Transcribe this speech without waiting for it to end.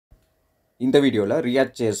இந்த வீடியோவில்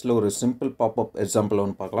React.jsல ஒரு சிம்பிள் பாப்அப் எக்ஸாம்பிள்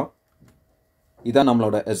ஒன்று பார்க்கலாம். இதான்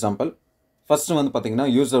நம்மளோட எக்ஸாம்பிள். ஃபஸ்ட்டு வந்து பார்த்திங்கன்னா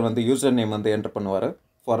யூசர் நேம் வந்து என்டர் பண்ணுவார்.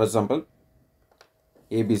 For example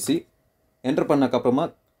ABC enter பண்ணக்கப்புறமா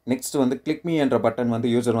next வந்து கிளிக் மீ என்ற பட்டன் வந்து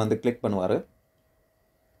யூசர் வந்து கிளிக் பண்ணுவார்.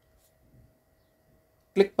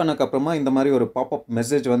 கிளிக் பண்ணக்கப்புறமா இந்த மாதிரி ஒரு பாப்அப்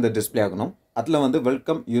மெசேஜ் வந்து டிஸ்பிளே ஆகணும். அதில் வந்து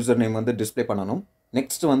வெல்கம் யூசர் நேம் வந்து டிஸ்பிளே பண்ணணும்.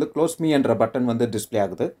 நெக்ஸ்ட் வந்து க்ளோஸ் மீ என்ற பட்டன் வந்து டிஸ்பிளே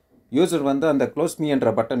ஆகுது. யூசர் வந்து அந்த க்ளோஸ் மீ என்ற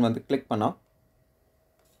பட்டன் வந்து கிளிக் பண்ணால்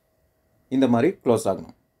இந்த மாதிரி க்ளோஸ்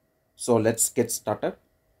ஆகணும். So let's get started.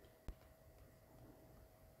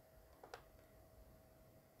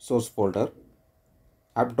 Source folder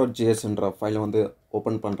app.js என்ற ஃபைலை வந்து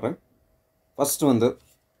ஓப்பன் பண்ணுறேன். ஃபஸ்ட்டு வந்து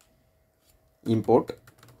import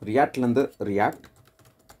ரியாக்ட்லேருந்து react,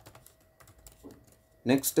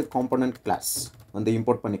 next component class வந்து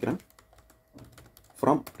இம்போர்ட் பண்ணிக்கிறேன்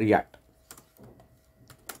from react.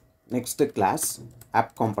 Next class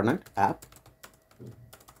app component app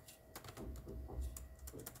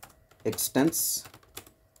extends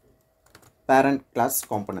parent class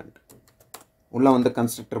component உள்ள வந்து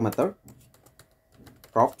constructor method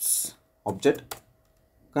props object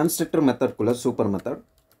constructor மெத்தட்குள்ள super method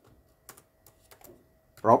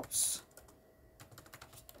props.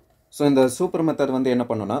 So இந்த சூப்பர் மெத்தட் வந்து என்ன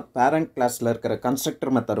பண்ணுன்னா பேரண்ட் கிளாஸில் இருக்கிற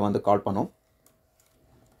கன்ஸ்ட்ரக்டர் மெத்தட் வந்து கால் பண்ணும்.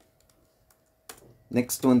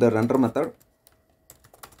 நெக்ஸ்ட் வந்து ரெண்டர் மெத்தட்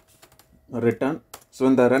ரிட்டர்ன். ஸோ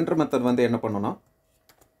இந்த ரெண்டர் மெத்தட் வந்து என்ன பண்ணுன்னா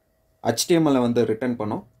HTML வந்து ரிட்டர்ன்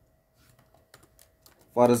பண்ணும்.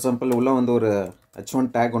 ஃபார் எக்ஸாம்பிள் உள்ள வந்து ஒரு h1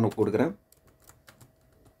 டேக் ஒன்று கொடுக்குறேன்.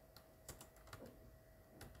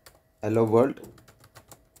 ஹலோ வேர்ல்ட்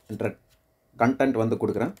என்ற கண்டென்ட் வந்து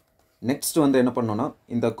கொடுக்குறேன். நெக்ஸ்ட் வந்து என்ன பண்ணணும்னா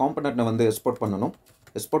இந்த காம்பனண்ட்டை வந்து எக்ஸ்போர்ட் பண்ணணும்.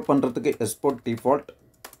 எக்ஸ்போர்ட் பண்ணுறதுக்கு export default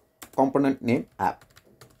component name app.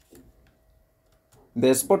 இந்த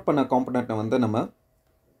எக்ஸ்போர்ட் பண்ண காம்பனண்ட்டை வந்து நம்ம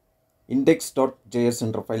index.js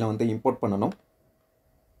என்ற ஃபைலை வந்து இம்போர்ட் பண்ணணும்.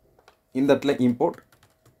 இந்த இடத்துல import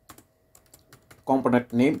component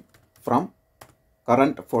name from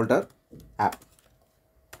current folder app.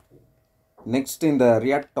 Next இந்த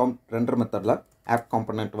ரியாக்ட் டாம் ரெண்டர் மெத்தடில் ஆப்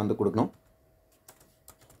காம்பனண்ட் வந்து கொடுக்கணும்.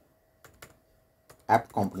 App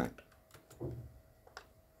component.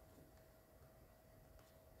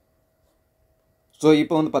 ஸோ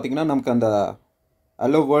இப்போ வந்து பார்த்திங்கன்னா நமக்கு அந்த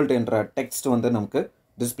ஹலோ வேர்ல்டு என்ற டெக்ஸ்ட் வந்து நமக்கு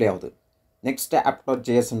டிஸ்பிளே ஆகுது. நெக்ஸ்ட்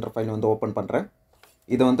app.js என்ற ஃபைல் வந்து ஓப்பன் பண்ணுறேன்.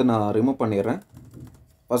 இதை வந்து நான் ரிமூவ் பண்ணிடுறேன்.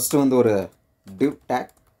 ஃபஸ்ட்டு வந்து ஒரு div tag,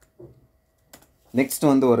 நெக்ஸ்ட்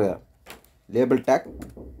வந்து ஒரு label tag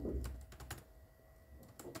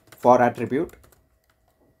for attribute,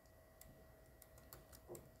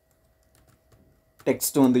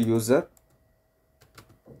 text வந்து யூசர்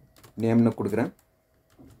நேம்னு கொடுக்குறேன்.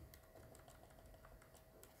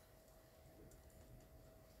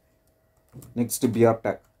 Next br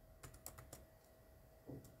tag.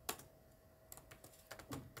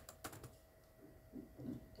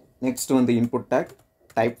 நெக்ஸ்ட் வந்து இன்புட் டேக்,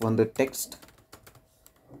 டைப் வந்து டெக்ஸ்ட்,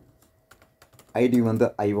 ஐடி வந்து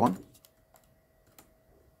I1,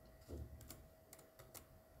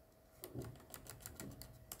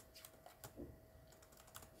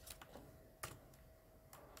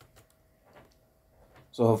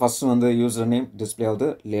 ஸோ ஃபஸ்ட் வந்து யூசர் நேம் டிஸ்பிளே ஆகுது,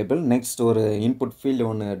 லேபிள். நெக்ஸ்ட் ஒரு இன்புட் ஃபீல்டு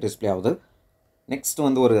ஒன்று டிஸ்பிளே ஆகுது. நெக்ஸ்ட்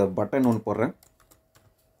வந்து ஒரு பட்டன் ஒன்று போடுறேன்,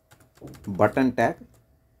 பட்டன் டேக்,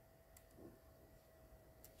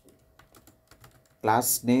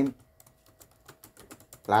 கிளாஸ்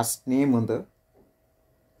நேம் வந்து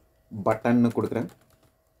பட்டன்னு கொடுக்குறேன்.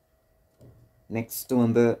 நெக்ஸ்ட்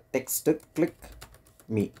வந்து டெக்ஸ்ட் கிளிக்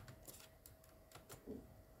மீ.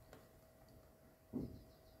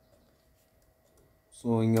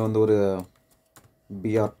 ஸோ இங்கே வந்து ஒரு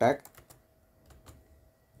br டேக்.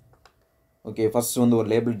 ஓகே, ஃபஸ்ட் வந்து ஒரு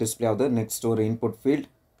லேபிள் டிஸ்பிளே ஆகுது. நெக்ஸ்ட் ஒரு இன்புட் ஃபீல்ட்.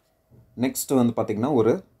 நெக்ஸ்ட் வந்து பார்த்திங்கன்னா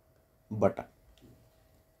ஒரு பட்டன்.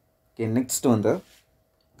 ஓகே, நெக்ஸ்ட் வந்து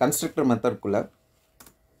கன்ஸ்ட்ரக்டர் மெத்தட்குள்ளே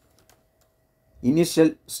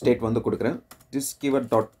இனிஷியல் ஸ்டேட் வந்து கொடுக்குறேன். This keyword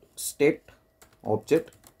dot state object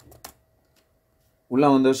உள்ள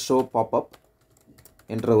வந்து ஷோ பாப்அப்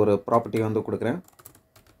என்ற ஒரு ப்ராப்பர்ட்டி வந்து கொடுக்குறேன்.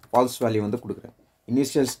 ஃபால்ஸ் வேல்யூ வந்து கொடுக்குறேன்.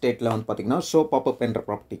 இனிஷியல் ஸ்டேட்டில் வந்து பார்த்திங்கன்னா ஷோ பாப்அப் என்ற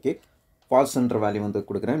ப்ராப்பர்ட்டிக்கு ஃபால்ஸ் என்ற வேல்யூ வந்து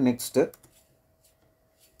கொடுக்குறேன்.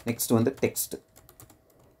 நெக்ஸ்ட் வந்து டெக்ஸ்ட்,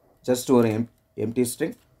 ஜஸ்ட் ஒரு எம்டி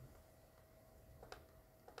ஸ்ட்ரிங்.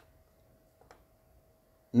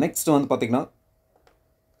 நெக்ஸ்ட் வந்து பார்த்திங்கன்னா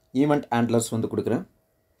ஈவெண்ட் ஹேண்ட்லர்ஸ் வந்து கொடுக்குறேன்.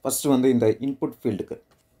 ஃபஸ்ட்டு வந்து இந்த இன்புட் ஃபீல்டுக்கு.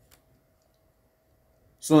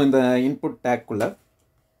 ஸோ இந்த input டேக்குள்ளே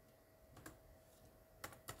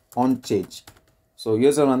on change. So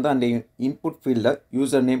user வந்து அந்த இன்புட் ஃபீல்டில்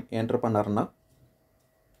யூசர் நேம் என்டர் பண்ணாருன்னா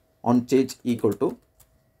on change equal to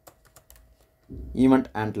event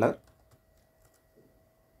handler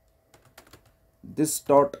this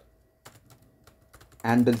dot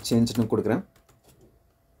handle change னு கொடுக்கிறேன்.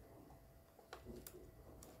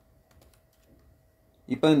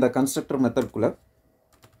 இப்போ இந்த constructor method குள்ள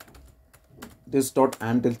this dot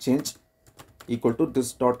handle change equal to this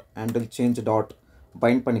dot handle change dot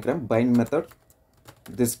bind பண்ணிக்கிறேன். bind method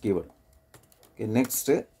this keyword. Okay, next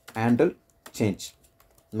handle change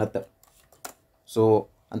method. So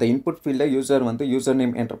அந்த input field user வந்து user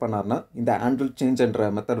name enter பண்ணார்னா இந்த handle change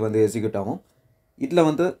என்ற method வந்து execute ஆகும். இதில்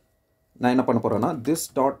வந்து நான் என்ன பண்ண போகிறேன்னா this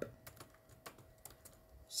dot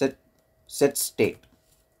set state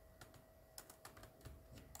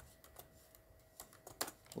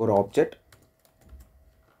ஒரு ஆப்ஜெக்ட்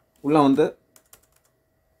உள்ள வந்து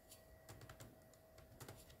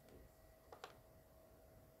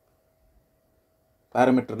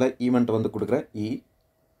பாராமீட்டரில் ஈவெண்ட் வந்து கொடுக்குறேன் இ.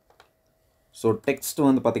 ஸோ டெக்ஸ்ட்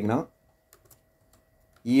வந்து பார்த்திங்கன்னா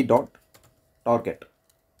இ டாட் டார்கெட்.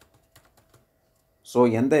 ஸோ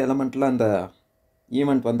எந்த எலமெண்ட்டில் அந்த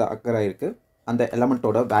ஈவெண்ட் வந்து அக்கர் ஆகிருக்கு அந்த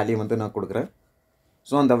எலமெண்ட்டோட வேல்யூ வந்து நான் கொடுக்குறேன்.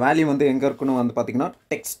 ஸோ அந்த வேல்யூ வந்து எங்கே இருக்குன்னு வந்து பார்த்திங்கன்னா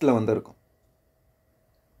டெக்ஸ்ட்டில் வந்து இருக்கும்.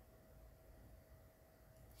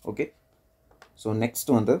 ஓகே, ஸோ நெக்ஸ்ட்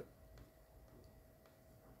வந்து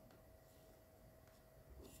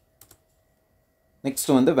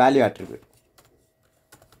வேல்யூ attribute.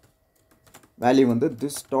 வேல்யூ வந்து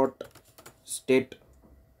this dot state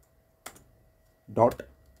dot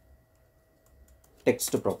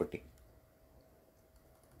text property.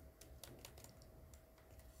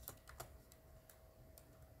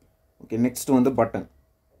 Okay, next வந்து பட்டன்.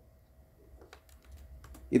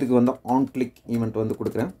 இதுக்கு வந்து on click event வந்து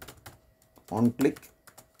கொடுக்குறேன். on click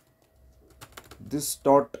this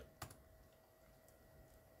dot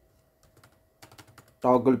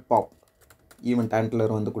toggle pop event handler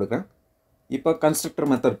வந்து கொடுக்குறேன். இப்போ constructor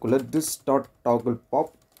method குள்ள this dot toggle pop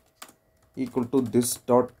equal to this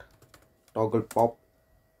dot toggle pop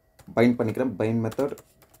bind பண்ணிக்கிறேன். bind method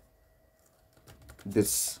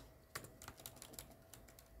this.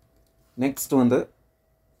 நெக்ஸ்ட் வந்து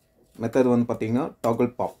மெத்தட் வந்து பார்த்தீங்கன்னா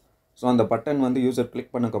toggle pop. ஸோ அந்த பட்டன் வந்து யூசர்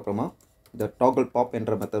கிளிக் பண்ணக்கப்புறமா இந்த toggle pop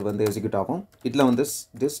என்ற மெத்தட் வந்து எக்ஸிக்யூட் ஆகும். இதில் வந்து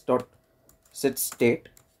this dot set state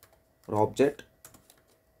ஒரு ஆப்ஜெக்ட்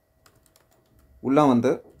உள்ள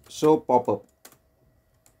வந்து show popup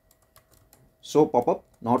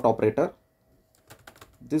not operator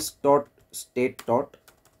this dot state dot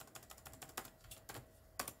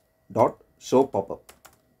show popup.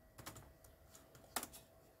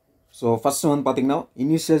 So first வந்து பார்த்திங்கன்னா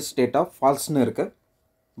இனிஷியல் ஸ்டேட்டாக ஃபால்ஸ்னு இருக்குது.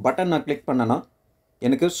 பட்டன் நான் கிளிக் பண்ணேன்னா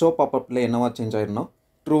எனக்கு ஷோ பாப்பப்பில் என்னவா சேஞ்ச் ஆகிடணும்,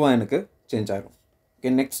 ட்ரூவாக எனக்கு சேஞ்ச் ஆகிடும்.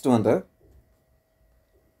 ஓகே, நெக்ஸ்ட் வந்து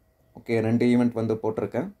ஓகே 2 ஈவெண்ட் வந்து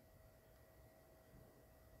போட்டிருக்கேன்.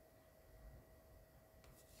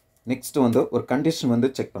 நெக்ஸ்ட் வந்து ஒரு கண்டிஷன் வந்து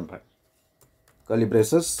செக் பண்ணுறேன். curly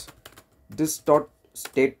braces this dot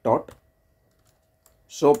state dot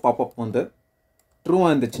show popup வந்து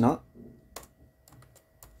ட்ரூவாக இருந்துச்சுன்னா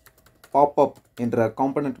பாப்அப் என்ற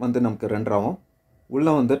காம்பனண்ட் வந்து நமக்கு ரெண்டர் ஆகும்.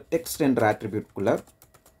 உள்ளே வந்து டெக்ஸ்ட் என்ற ஆட்ரிபியூட்குள்ளே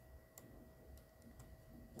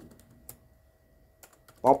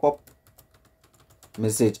பாப்அப்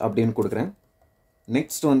மெசேஜ் அப்படின்னு கொடுக்குறேன்.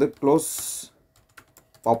 நெக்ஸ்ட் வந்து க்ளோஸ்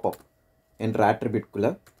பாப்அப் என்ற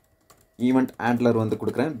ஆட்ரிபியூட்குள்ளே ஈவெண்ட் ஹேண்ட்லர் வந்து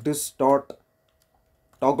கொடுக்குறேன். This dot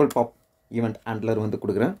toggle pop event handler வந்து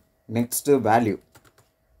கொடுக்குறேன். நெக்ஸ்ட்டு வேல்யூ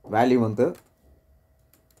வந்து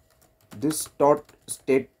திஸ் டாட்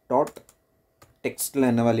ஸ்டேட் டாட் டெக்ஸ்ட்டில்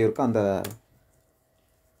என்ன வேல்யூ இருக்கோ அந்த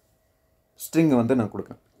ஸ்ட்ரிங்கை வந்து நான்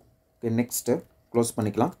கொடுக்குறேன். ஓகே, நெக்ஸ்ட்டு க்ளோஸ்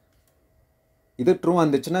பண்ணிக்கலாம். இது ட்ரூவாக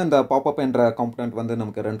இருந்துச்சுன்னா இந்த பாப்அப் என்ற காம்பனண்ட் வந்து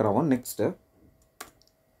நமக்கு ரெண்டர் ஆகும். நெக்ஸ்ட்டு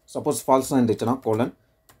சப்போஸ் ஃபால்ஸாக இருந்துச்சுன்னா கோலன்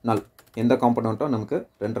நல் எந்த காம்பனண்ட்டும் நமக்கு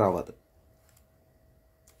ரெண்டர் ஆகாது.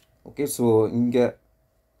 ஓகே, ஸோ இங்கே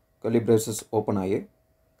curly braces ஓப்பன் ஆகி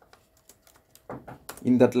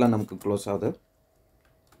இந்த இடத்துல நமக்கு க்ளோஸ் ஆகுது.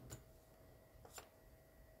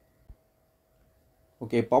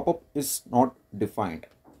 Okay, pop-up is not defined.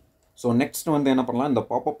 So next வந்து என்ன பண்ணலாம், இந்த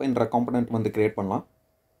பாப்அப் என்ற காம்பனண்ட் வந்து க்ரியேட் பண்ணலாம்.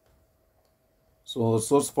 ஸோ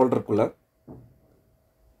சோர்ஸ் ஃபோல்டருக்குள்ளே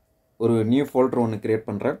ஒரு நியூ ஃபோல்டர் ஒன்று க்ரியேட்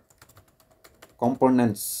பண்ணுறேன்.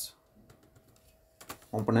 காம்பனன்ட்ஸ்.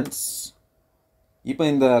 இப்போ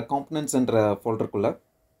இந்த காம்பனன்ட்ஸ் என்ற ஃபோல்டருக்குள்ளே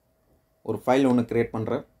ஒரு ஃபைல் ஒன்று க்ரியேட்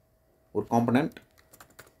பண்ணுறேன். ஒரு காம்பனண்ட்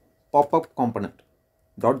popup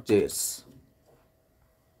component.js.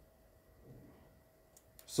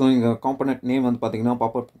 ஸோ இங்கே காம்பனண்ட் நேம் வந்து பார்த்தீங்கன்னா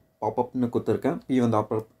பாப்அப்னு கொடுத்துருக்கேன். பி வந்து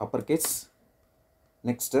upper case.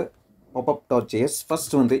 Next popup.js.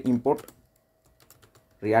 First வந்து இம்போர்ட்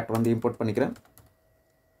ரியாக்ட் வந்து இம்போர்ட் பண்ணிக்கிறேன்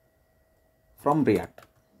ஃப்ரம் ரியாக்ட்.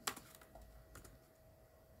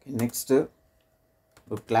 நெக்ஸ்ட்டு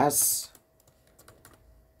ஒரு class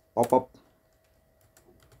popup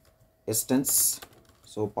instance.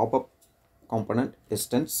 So popup component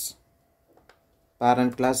instance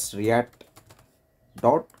parent class react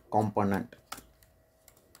dot component.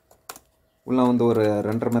 உள்ள வந்து ஒரு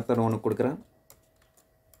ரெண்டர் மெத்தட் ஒன்று கொடுக்குறேன்.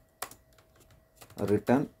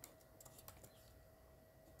 ரிட்டர்ன்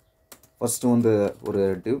ஃபர்ஸ்ட் வந்து ஒரு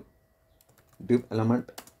div element,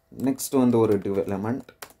 நெக்ஸ்ட் வந்து ஒரு div element.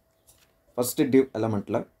 First div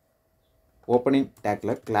elementல opening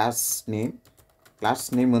டேக்ல class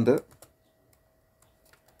name வந்து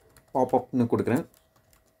பாப்அப்னு கொடுக்குறேன்.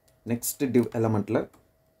 நெக்ஸ்ட் div elementல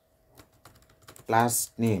கிளாஸ்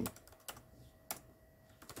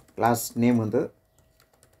நேம் வந்து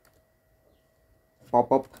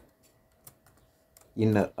பாப்அப்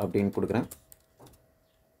இன்னர் அப்படின்னு கொடுக்குறேன்.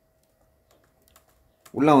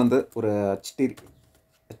 உள்ள வந்து ஒரு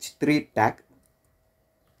h3 take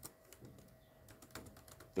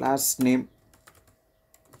class name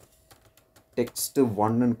text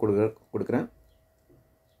 1ன்னு கொடுக்குறேன்.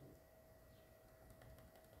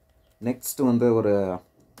 நெக்ஸ்ட் வந்து ஒரு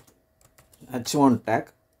h1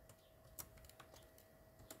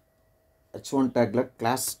 டேக்ல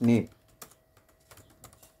கிளாஸ்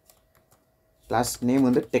நேம்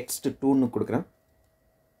வந்து டெக்ஸ்ட் 2ன்னு கொடுக்குறேன்.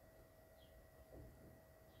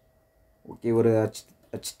 ஓகே, ஒரு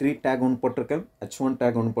h3 டேக் ஒன்று போட்டிருக்கேன், h1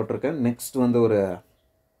 டேக் ஒன்று போட்டிருக்கேன். நெக்ஸ்ட் வந்து ஒரு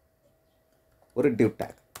div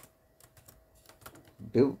take,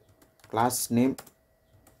 div class name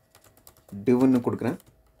divன்னு கொடுக்குறேன்.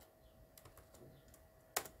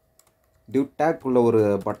 div டேக் உள்ள ஒரு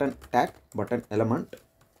பட்டன் எலமெண்ட்,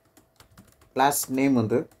 கிளாஸ் நேம்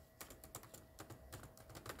வந்து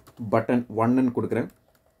பட்டன் 1ன்னு கொடுக்குறேன்.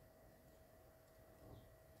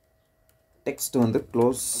 டெக்ஸ்ட் வந்து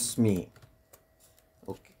க்ளோஸ் மீ.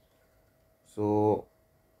 ஓகே, ஸோ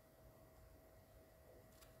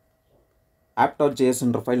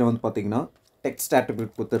app.jsன்ற ஃபைலில் வந்து பார்த்தீங்கன்னா டெக்ஸ்ட்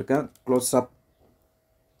ஆட்ரிபியூட் கொடுத்துருக்கேன்.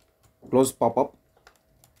 க்ளோஸ் பாப்அப்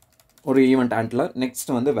ஒரு ஈவெண்ட் ஆண்ட்ல,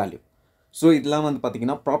 நெக்ஸ்ட் வந்து வேல்யூ. ஸோ இதெல்லாம் வந்து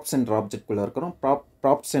பார்த்தீங்கன்னா ப்ராப்ஸ் என்ற ஆப்ஜெக்ட்குள்ளே இருக்கிறோம்.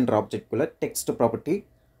 ப்ராப்ஸ் என்ற ஆப்ஜெக்ட்குள்ளே டெக்ஸ்ட் ப்ராப்பர்ட்டி,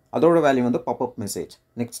 அதோட வேல்யூ வந்து pop-up message.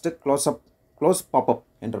 Next close pop-up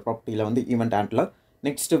என்ற ப்ராப்பர்ட்டியில் வந்து ஈவெண்ட் ஆண்ட்ல,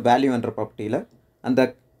 நெக்ஸ்ட்டு வேல்யூ என்ற ப்ராப்பர்ட்டியில் அந்த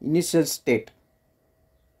இனிஷியல்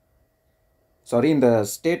இந்த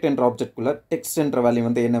ஸ்டேட் என்ற ஆப்ஜெக்ட்குள்ளே டெக்ஸ்ட் என்ற வேல்யூ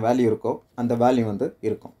வந்து என்ன வேல்யூ இருக்கோ அந்த வேல்யூ வந்து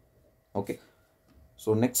இருக்கும். ஓகே, ஸோ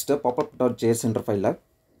நெக்ஸ்ட்டு popup.js என்ற ஃபைலில்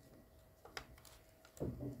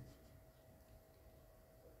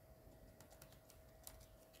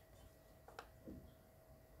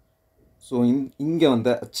ஸோ இங்கே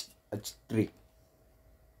வந்து h3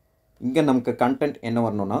 இங்கே நமக்கு கண்டென்ட் என்ன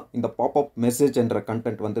வரணும்னா இந்த பாப்அப் மெசேஜ் என்ற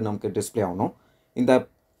கண்டென்ட் வந்து நமக்கு டிஸ்பிளே ஆகணும். இந்த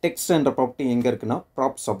டெக்ஸ்ட் என்ற ப்ராப்பர்ட்டி எங்கே இருக்குன்னா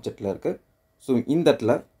ப்ராப்ஸ் ஆப்ஜெக்டில் இருக்குது. ஸோ இந்த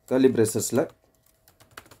இடத்துல curly பிரேசஸில்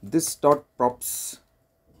this dot props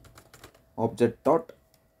object dot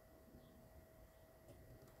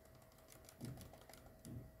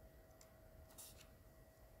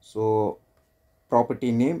so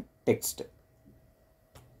property name text,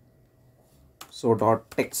 so dot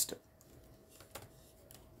text.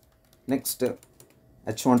 next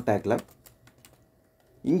h1 tagல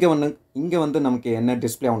இங்கே வந்து நமக்கு என்ன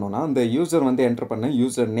டிஸ்பிளே ஆகணும்னா இந்த யூசர் வந்து என்டர் பண்ண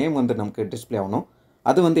யூசர் நேம் வந்து நமக்கு டிஸ்பிளே ஆகணும்.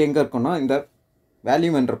 அது வந்து எங்கே இருக்கும்னா இந்த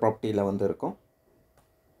வேல்யூ என்ற ப்ராப்பர்ட்டியில் வந்து இருக்கும்.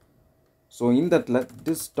 ஸோ இந்த இடத்துல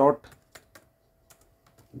this dot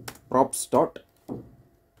props dot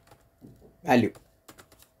value.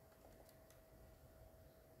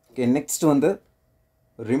 Okay, next வந்து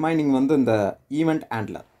ரிமைனிங் வந்து இந்த event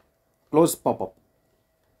handler close pop-up.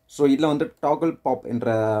 So இதில் வந்து டாகிள் பாப் என்ற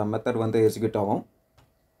மெத்தட் வந்து எக்ஸிக்யூட் ஆகும்.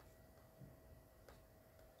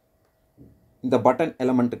 இந்த பட்டன்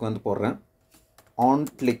எலமெண்ட்டுக்கு வந்து போடுறேன் on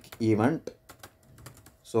click event.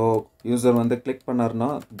 So user வந்து கிளிக் பண்ணார்னா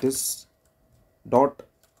this dot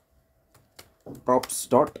props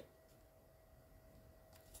dot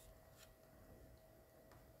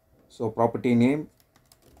so property name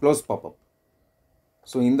close popup.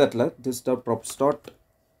 So இந்த இடத்துல this dot props dot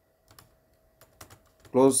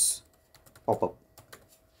close popup.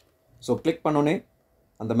 So click பண்ணோன்னே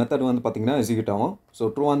அந்த மெத்தட் வந்து பார்த்திங்கன்னா எக்ஸிக்யூட் ஆகும். ஸோ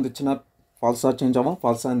ட்ரூவாக இருந்துச்சுன்னா ஃபால்ஸாக சேஞ்ச் ஆகும்,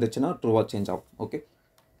 ஃபால்ஸாக இருந்துச்சுன்னா ட்ரூவாக சேஞ்ச் ஆகும். ஓகே,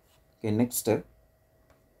 நெக்ஸ்ட்டு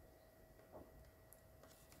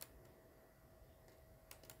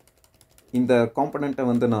இந்த காம்பனண்ட்டை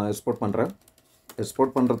வந்து நான் எக்ஸ்போர்ட் பண்ணுறேன்.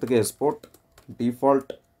 எக்ஸ்போர்ட் பண்ணுறதுக்கு export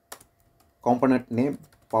default component name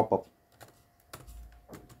pop-up.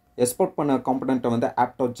 Export பண்ண காம்பனண்ட்டை வந்து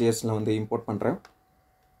app.jsல வந்து இம்போர்ட் பண்ணுறேன்.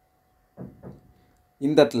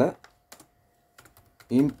 இந்த இடத்துல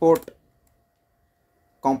import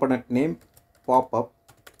component name popup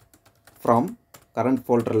from current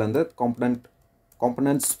folderலேருந்து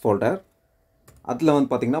components folder, அதில் வந்து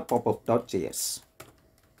பார்த்திங்கன்னா popup.js.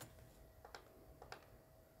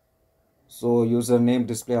 So user name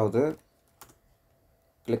display ஆகுது.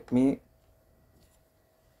 Click me.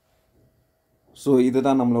 ஸோ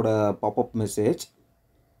இதுதான் நம்மளோட pop-up message.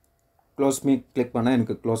 Close me click பண்ணால்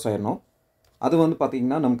எனக்கு க்ளோஸ் ஆகிடணும். அது வந்து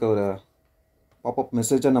பார்த்திங்கன்னா நமக்கு ஒரு பாப்அப்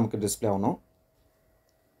மெசேஜாக நமக்கு டிஸ்பிளே ஆகணும்.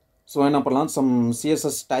 ஸோ என்ன பண்ணலாம், சம்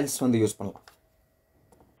சிஎஸ்எஸ் ஸ்டைல்ஸ் வந்து யூஸ் பண்ணலாம்.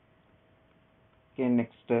 ஓகே,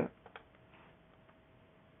 நெக்ஸ்ட்டு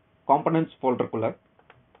காம்பனன்ட்ஸ் ஃபோல்டருக்குள்ளே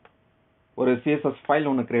ஒரு சிஎஸ்எஸ் ஃபைல்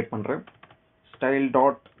ஒன்று க்ரியேட் பண்ணுறேன்.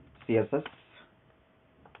 style.css.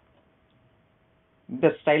 இந்த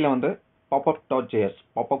ஸ்டைலை வந்து popup.js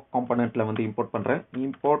பாப்அப் காம்பனண்ட்டில் வந்து இம்போர்ட் பண்ணுறேன்.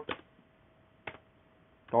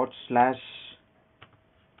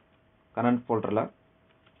 import/current ஃபோல்டரில்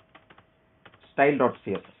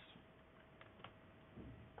style.css.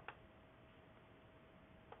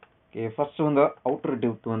 ஓகே, ஃபர்ஸ்ட் வந்து அவுட்டர்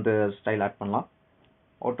டிவ்க்கு வந்து ஸ்டைல் ஆட் பண்ணலாம்.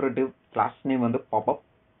 அவுட்டர் டிவ் கிளாஸ் நேம் வந்து pop-up.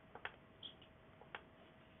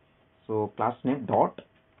 So class name dot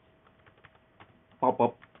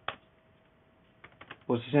pop-up.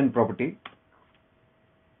 Position property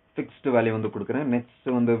fixed value வந்து கொடுக்குறேன். நெக்ஸ்ட்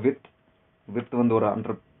வந்து வித் வந்து ஒரு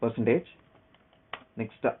 100%.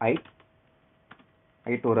 நெக்ஸ்ட்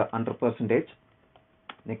ஹைட் ஒரு 100%.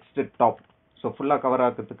 நெக்ஸ்ட் டாப், ஸோ ஃபுல்லாக கவர்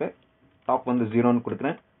ஆகிறதுக்கு டாப் வந்து 0ன்னு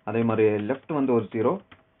கொடுக்குறேன். அதே மாதிரி லெஃப்ட் வந்து ஒரு 0,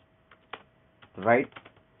 ரைட்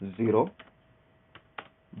 0,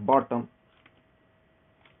 பாட்டம்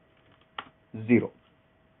 0.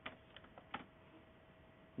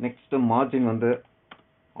 நெக்ஸ்ட் மார்ஜின் வந்து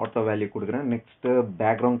ஆட்டோ வேல்யூ கொடுக்குறேன். Next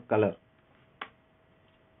background colour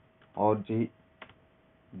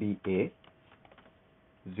RGBA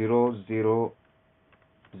 000.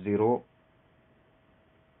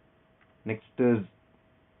 Next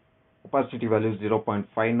opacity value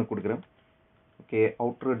 0.5ன்னு கொடுக்குறேன். Okay,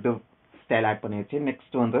 outer div style add பண்ணியாச்சு.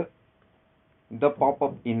 நெக்ஸ்ட் வந்து இந்த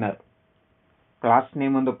பாப்அப் இன்னர் கிளாஸ்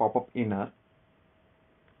நேம் வந்து pop-up inner.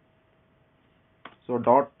 So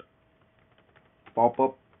dot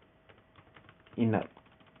pop-up inner.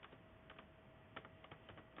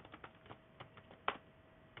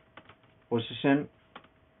 Position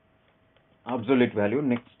absolute value.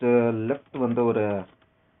 Next left வந்து ஒரு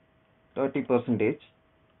 30%.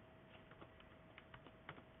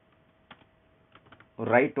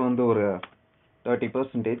 Right வந்து ஒரு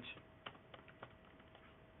 30%.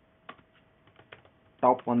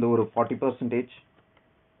 டாப் வந்து ஒரு 40%.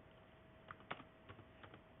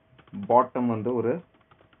 பாட்டம் வந்து ஒரு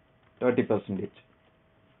 30%.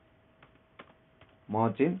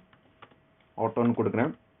 மார்ஜின் ஆட்டோன்னு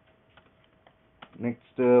கொடுக்குறேன்.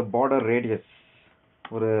 நெக்ஸ்ட் பார்டர் ரேடியஸ்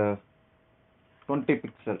ஒரு 20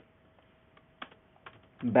 pixel.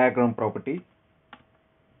 Background property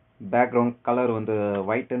background colour வந்து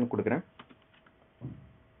ஒயிட்னு கொடுக்குறேன்.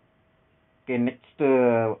 ஓகே,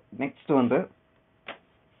 நெக்ஸ்ட் வந்து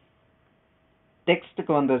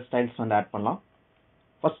டெக்ஸ்ட்டுக்கு வந்து ஸ்டைல்ஸ் வந்து ஆட் பண்ணலாம்.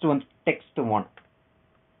 ஃபர்ஸ்ட் வந்து text 1.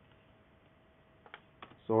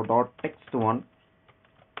 So dot text 1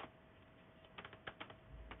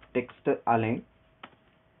 text align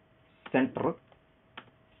center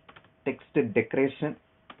text decoration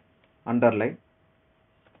underline.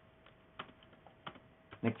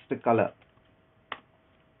 Next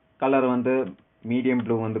colour வந்து மீடியம்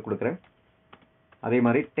ப்ளூ வந்து கொடுக்குறேன். அதே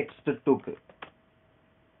மாதிரி text 2க்கு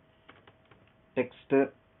text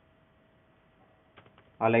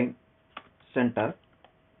align center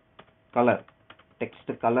colour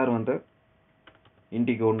text colour வந்து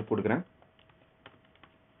இண்டிகோன்னு கொடுக்குறேன்.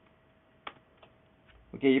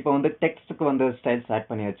 ஓகே, இப்போ வந்து டெக்ஸ்ட்டுக்கு வந்து ஸ்டைல்ஸ் ஆட்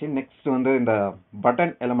பண்ணியாச்சு. நெக்ஸ்ட் வந்து இந்த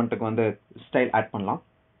பட்டன் எலமெண்ட்டுக்கு வந்து ஸ்டைல் ஆட் பண்ணலாம்.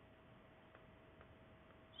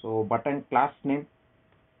 So button class name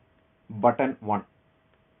button 1.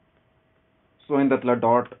 So இந்த இடத்துல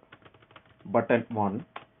டாட் button 1.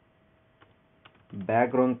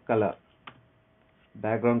 பேக்ரவுண்ட்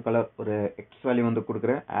கலர் ஒரு எக்ஸ் வேல்யூ வந்து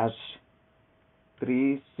கொடுக்குறேன். ஆஷ்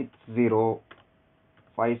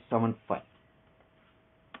 360575.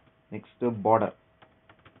 நெக்ஸ்ட் பார்டர்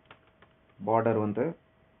வந்து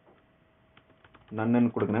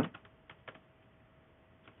நன்னு கொடுக்குறேன்.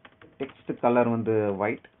 டெக்ஸ்ட் கலர் வந்து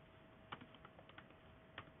white.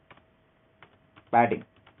 Padding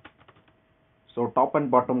so top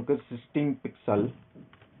and பாட்டமுக்கு 16 pixel.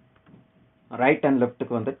 Right and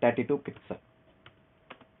லெஃப்ட்டுக்கு வந்து 32 pixel.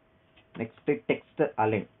 Next text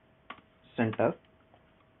align centre.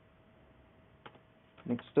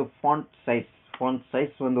 Next font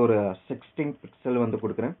size வந்து ஒரு 16 பிக்சல் வந்து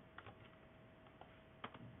கொடுக்குறேன்.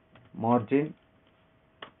 மார்ஜின்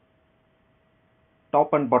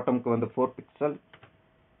டாப் அண்ட் பாட்டமுக்கு வந்து 4 பிக்சல்.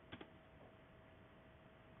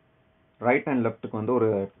 ரைட் அண்ட் லெஃப்ட்டுக்கு வந்து ஒரு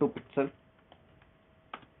 2 பிக்சல்.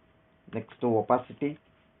 நெக்ஸ்ட் ஒபாசிட்டி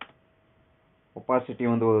ஒப்பாசிட்டி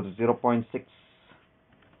வந்து ஒரு 0.6.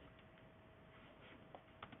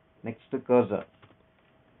 நெக்ஸ்ட்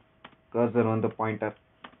கர்சர் வந்து பாயிண்டர்.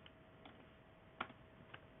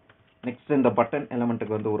 நெக்ஸ்ட் இந்த பட்டன்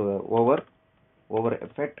எலமெண்ட்டுக்கு வந்து ஒரு ஓவர்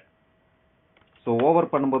எஃபெக்ட். ஸோ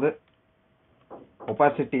ஓவர் பண்ணும்போது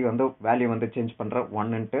ஒப்பாசிட்டி வந்து வேல்யூ வந்து சேஞ்ச் பண்ணுற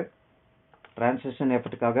 1 டிரான்சிஷன்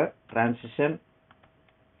எஃபெக்ட்டுக்காக டிரான்சிஷன்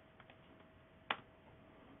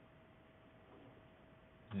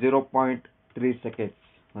 0.3 செகண்ட்ஸ்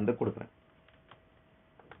வந்து கொடுக்குறேன்.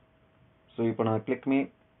 ஸோ இப்போ நான் கிளிக் மீ.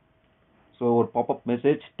 ஸோ ஒரு பாப்அப்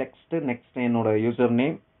மெசேஜ் டெக்ஸ்ட், நெக்ஸ்ட் என்னோட யூசர்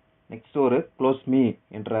நேம், நெக்ஸ்ட் ஒரு க்ளோஸ் மீ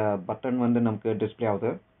என்ற பட்டன் வந்து நமக்கு டிஸ்பிளே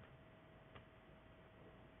ஆகுது.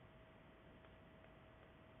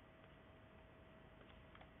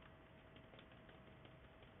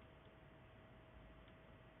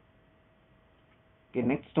 ஓகே,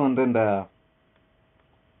 நெக்ஸ்ட் வந்து இந்த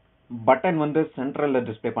பட்டன் வந்து சென்ட்ரலில்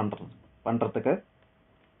டிஸ்பிளே பண்ணுறதுக்கு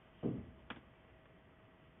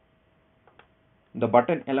இந்த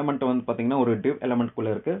பட்டன் எலமெண்ட் வந்து பார்த்தீங்கன்னா ஒரு div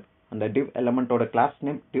எலமெண்ட்குள்ளே இருக்கு. அந்த div எலமெண்ட்டோட class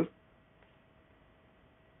name div.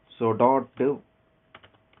 So dot div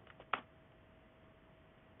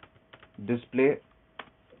display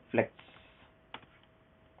flex.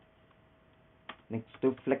 Next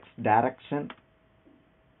flex direction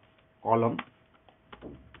column.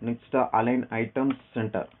 Next align items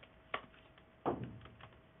center.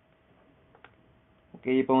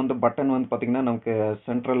 Okay, இப்போ வந்து பட்டன் வந்து பார்த்தீங்கன்னா நமக்கு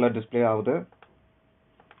சென்ட்ரலில் டிஸ்பிளே ஆகுது.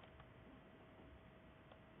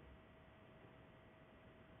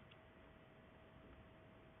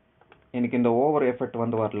 எனக்கு இந்த ஓவர் எஃபெக்ட்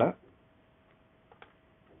வந்து வரல.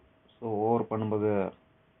 ஸோ ஓவர் பண்ணும்போது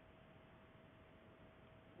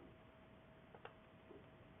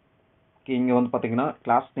இங்கே வந்து பார்த்தீங்கன்னா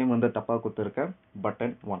கிளாஸ் நேம் வந்து தப்பாக கொடுத்துருக்கேன்,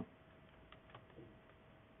 button 1.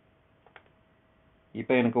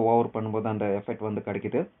 இப்போ எனக்கு ஓவர் பண்ணும்போது அந்த எஃபெக்ட் வந்து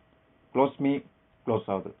கிடைக்குது. க்ளோஸ் மீ க்ளோஸ்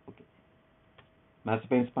ஆகுது. ஓகே,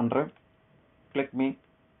 மேக்ஸிமைஸ் பண்ணுறேன். கிளிக் மீ,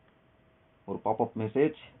 ஒரு பாப்அப்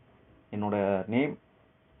மெசேஜ், என்னோட name,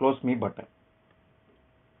 close me button.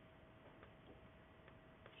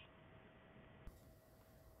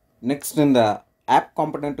 Next இந்த ஆப்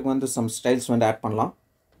காம்பனண்ட்டுக்கு வந்து சம் ஸ்டைல்ஸ் வந்து ஆட் பண்ணலாம்.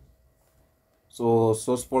 ஸோ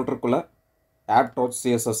சோர்ஸ் ஃபோல்டருக்குள்ளே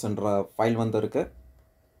app.css என்ற ஃபைல் வந்து இருக்குது.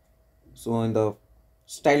 ஸோ இந்த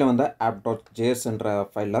ஸ்டைலை வந்து app.js என்ற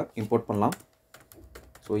ஃபைலில் இம்போர்ட் பண்ணலாம்.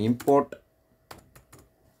 So import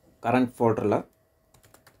current ஃபோல்டரில்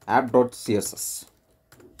app.css.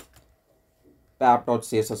 இப்போ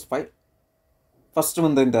app.css ஃபைல் ஃபஸ்ட்டு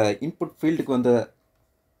வந்து இந்த இன்புட் ஃபீல்டுக்கு வந்து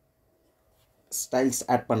ஸ்டைல்ஸ்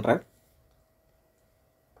ஆட் பண்ணுறேன்.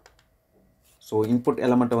 ஸோ இன்புட்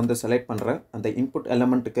எலமெண்ட்டை வந்து செலக்ட் பண்ணுறேன். அந்த இன்புட்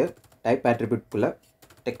எலமெண்ட்டுக்கு டைப் ஆட்ரிபியூட்குள்ளே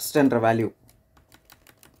டெக்ஸ்ட் என்ற வேல்யூ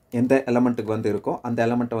எந்த எலமெண்ட்டுக்கு வந்து இருக்கோ அந்த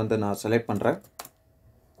எலமெண்ட்டை வந்து நான் செலக்ட் பண்ணுறேன்.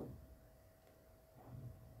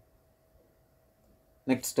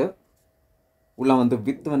 நெக்ஸ்ட்டு உள்ள வந்து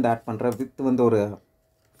வித் வந்து ஆட் பண்ணுறேன். வித் வந்து ஒரு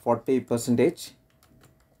 40%.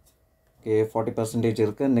 ஓகே, 40%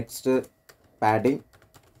 இருக்குது. நெக்ஸ்ட்டு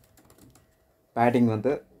பேடிங்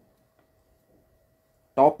வந்து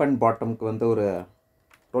டாப் அண்ட் பாட்டமுக்கு வந்து ஒரு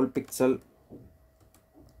 12 பிக்சல்,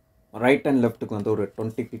 ரைட் அண்ட் லெஃப்ட்டுக்கு வந்து ஒரு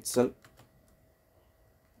 20 பிக்சல்.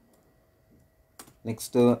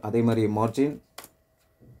 நெக்ஸ்ட்டு அதே மாதிரி மார்ஜின்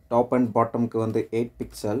டாப் அண்ட் பாட்டமுக்கு வந்து 8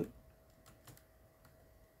 பிக்சல்,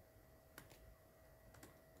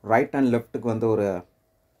 ரைட் அண்ட் லெஃப்ட்டுக்கு வந்து ஒரு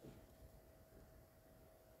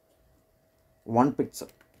 1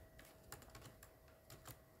 பிக்சல்.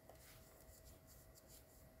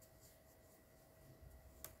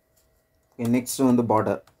 நெக்ஸ்ட் வந்து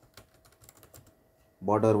border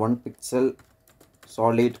 1 pixel,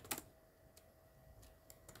 solid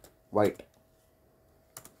white.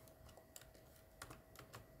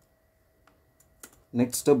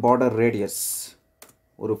 Next border radius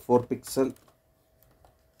ஒரு 4 pixel.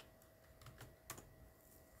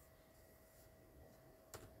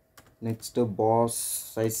 Next pass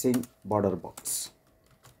sizing border box.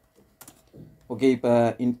 Okay, இப்போ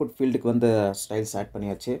இன்புட் ஃபீல்டுக்கு வந்து ஸ்டைல்ஸ் ஆட்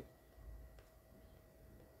பண்ணியாச்சு.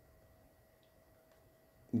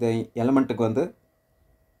 இந்த எலமெண்ட்டுக்கு வந்து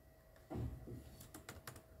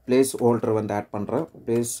பிளேஸ் ஹோல்டர் வந்து ஆட் பண்ணுறேன்.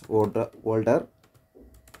 Place holder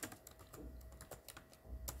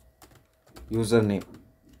user name.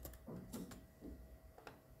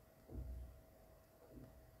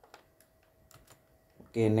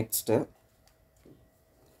 Okay,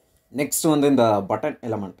 next வந்து இந்த button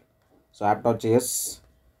element. So app.js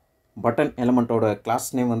button எலமெண்ட்டோட class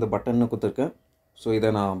name வந்து பட்டன்னு கொடுத்துருக்கேன். ஸோ இதை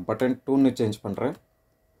நான் button 2ன்னு சேஞ்ச் பண்ணுறேன்.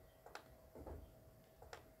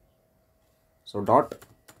 ஸோ டாட்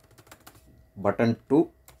button 2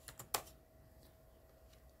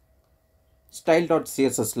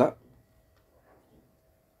 style.cssல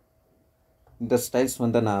இந்த ஸ்டைல்ஸ்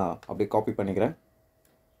வந்து நான் அப்படியே காப்பி பண்ணிக்கிறேன்.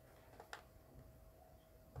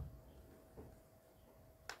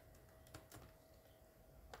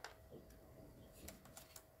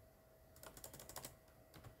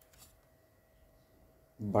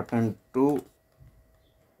 button 2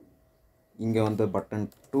 இங்க வந்து button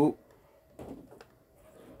 2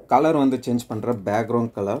 கலர் வந்து சேஞ்ச் பண்றேன்.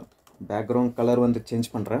 பேக்ரவுண்ட் கலர் வந்து சேஞ்ச்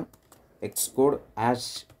பண்றேன். xcode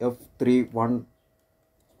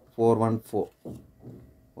F31414.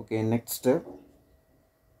 Okay, next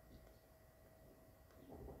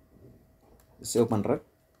save பண்றேன்.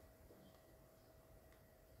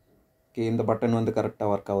 ஓகே, இந்த பட்டன் வந்து கரெக்டா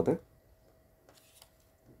வர்க் ஆகுது.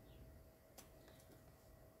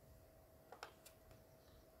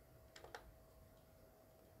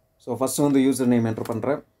 ஸோ ஃபஸ்ட்டு வந்து யூசர் நேம் என்டர்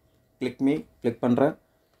பண்ணுறேன். கிளிக் பண்ணுறேன்.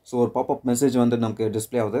 ஸோ ஒரு பாப்அப் மெசேஜ் வந்து நமக்கு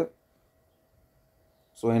டிஸ்பிளே ஆகுது.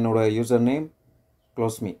 ஸோ என்னோடய user name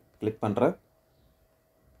close me click பண்ணுறேன்.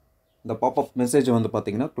 இந்த பாப்அப் மெசேஜ் வந்து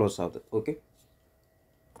பார்த்தீங்கன்னா க்ளோஸ் ஆகுது. ஓகே,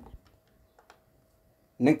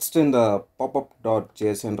 நெக்ஸ்ட் இந்த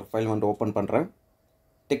popup.js என்ற ஃபைல் வந்து ஓப்பன் பண்ணுறேன்.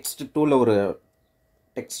 டெக்ஸ்ட் டூவில் ஒரு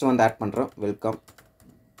டெக்ஸ்ட் வந்து ஆட் பண்ணுறேன். Welcome.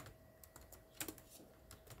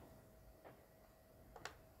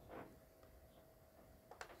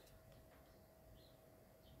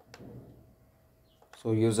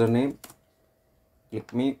 So user name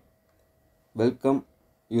click me welcome.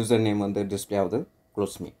 User name வந்து டிஸ்பிளே ஆகுது.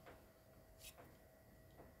 Close me.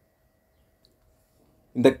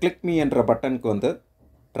 இந்த கிளிக் மீ என்ற பட்டனுக்கு வந்து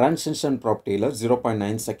டிரான்சிஷன் ப்ராப்பர்ட்டியில்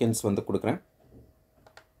 0.9 செகண்ட்ஸ் வந்து கொடுக்குறேன்.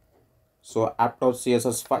 ஸோ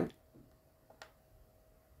app.css ஃபைல்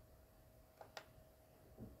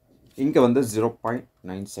இங்கே வந்து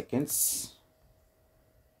 0.9 seconds.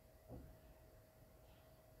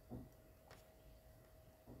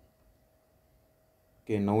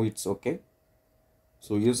 Okay, now it's okay.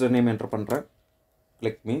 So user name enter பண்ணுறேன்.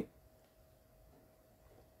 Click me.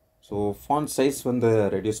 So font size வந்து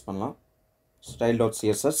ரெடியூஸ் பண்ணலாம்.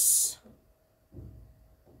 style.css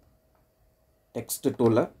டெக்ஸ்ட்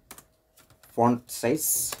டூவில் font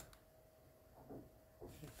size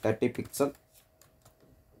 30 pixel.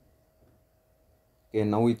 Okay,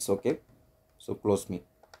 now it's okay. So close me.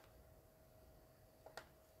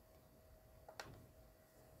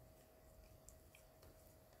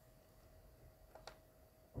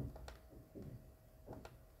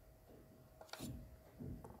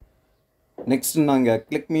 Next நாங்கள்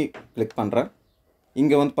click பண்ணுறேன்.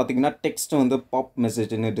 இங்கே வந்து பார்த்தீங்கன்னா டெக்ஸ்ட் வந்து பாப்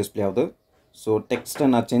மெசேஜ்னு டிஸ்பிளே ஆகுது. ஸோ டெக்ஸ்ட்டை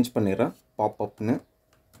நான் சேஞ்ச் பண்ணிடுறேன் பாப்அப்னு.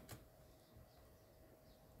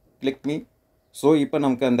 Click me. ஸோ இப்போ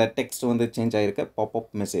நமக்கு அந்த டெக்ஸ்ட் வந்து சேஞ்ச் ஆகிருக்கு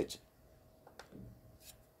பாப்அப் மெசேஜ்.